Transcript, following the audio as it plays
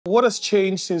What has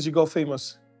changed since you got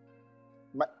famous?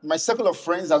 My circle of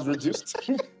friends has reduced.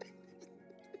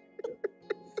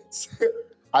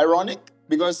 Ironic,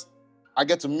 because I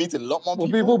get to meet a lot more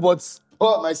people, but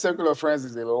my circle of friends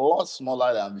is a lot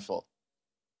smaller than before.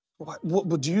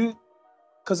 What do you?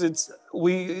 Because it's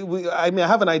I mean, I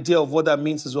have an idea of what that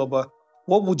means as well. But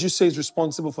what would you say is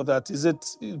responsible for that? Is it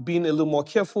being a little more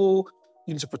careful?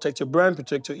 You need to protect your brand,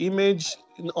 protect your image,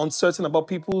 uncertain about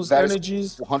people's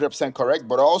energies. 100% correct.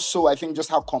 But also, I think just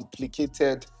how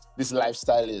complicated this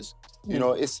lifestyle is. You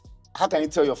know, it's how can you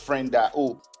tell your friend that,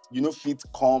 oh, you know, fit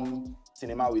come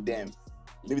cinema with them?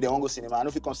 Maybe they won't go cinema. I know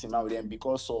if you come cinema with them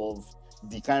because of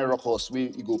the kind of rock cost we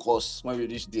go cost when we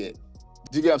reach there.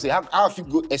 Do you get what I'm saying? How if you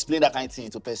go explain that kind of thing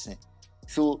to a person?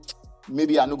 So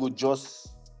maybe I no go just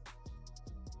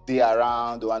be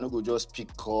around, or I no go just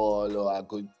pick call, or I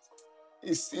go.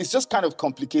 It's just kind of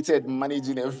complicated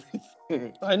managing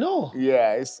everything. I know.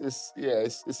 Yeah, it's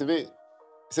a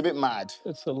bit mad.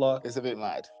 It's a lot. It's a bit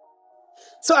mad.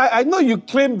 So I know you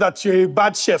claim that you're a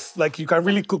bad chef, like you can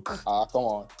really cook. Come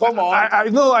on. I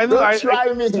know. Don't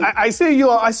try me. I see you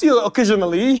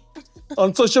occasionally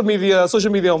on social media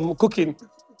on cooking.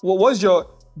 What's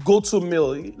your go-to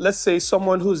meal? Let's say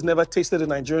someone who's never tasted a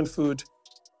Nigerian food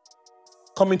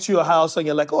come into your house and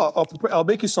you're like, oh, I'll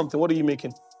make you something. What are you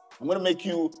making? I'm gonna make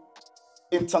you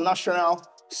international,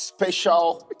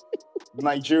 special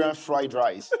Nigerian fried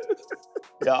rice.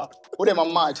 Yeah. What am I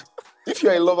mad? If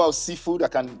you're a lover of seafood, I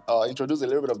can introduce a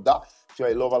little bit of that. If you're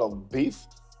a lover of beef,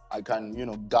 I can,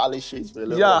 garnish it with a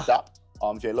little bit of that.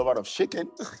 If you're a lover of chicken,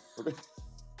 you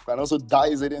can also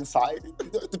dice it inside.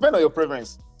 Depends on your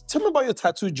preference. Tell me about your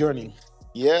tattoo journey.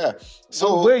 Yeah.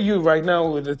 So where are you right now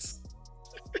with it?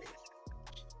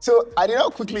 So I did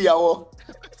not quickly,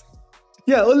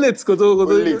 yeah, late. Go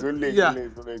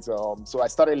late. So I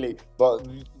started late, but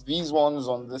these ones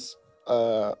on this,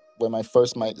 where my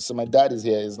dad is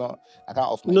here. It's not. I can't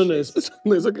off my. No, it's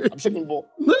okay. I'm shaking ball.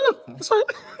 No, it's fine.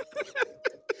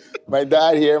 My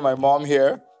dad here, my mom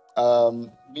here,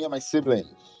 me and my sibling.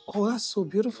 Oh, that's so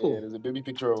beautiful. Yeah, there's a baby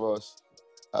picture of us,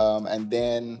 and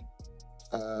then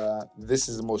this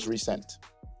is the most recent.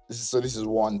 This is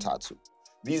one tattoo.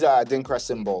 These are Adinkra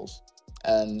symbols,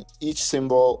 and each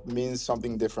symbol means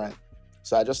something different.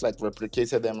 So I just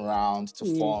replicated them around to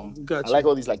form. Gotcha. I like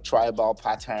all these tribal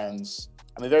patterns.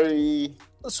 I'm a very...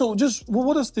 So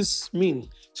what does this mean?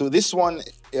 So this one,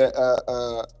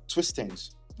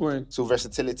 twistings. Right. So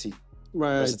versatility.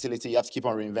 Right. Versatility, you have to keep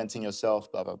on reinventing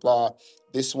yourself, blah, blah, blah.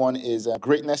 This one is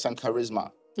greatness and charisma.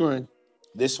 Right.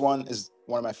 This one is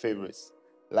one of my favorites,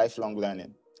 lifelong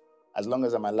learning. As long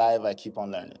as I'm alive, I keep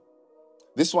on learning.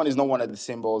 This one is not one of the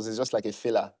symbols, it's just like a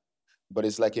filler, but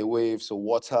it's like a wave. So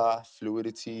water,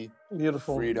 fluidity,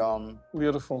 beautiful, freedom.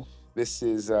 Beautiful. This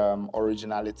is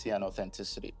originality and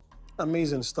authenticity.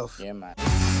 Amazing stuff. Yeah, man.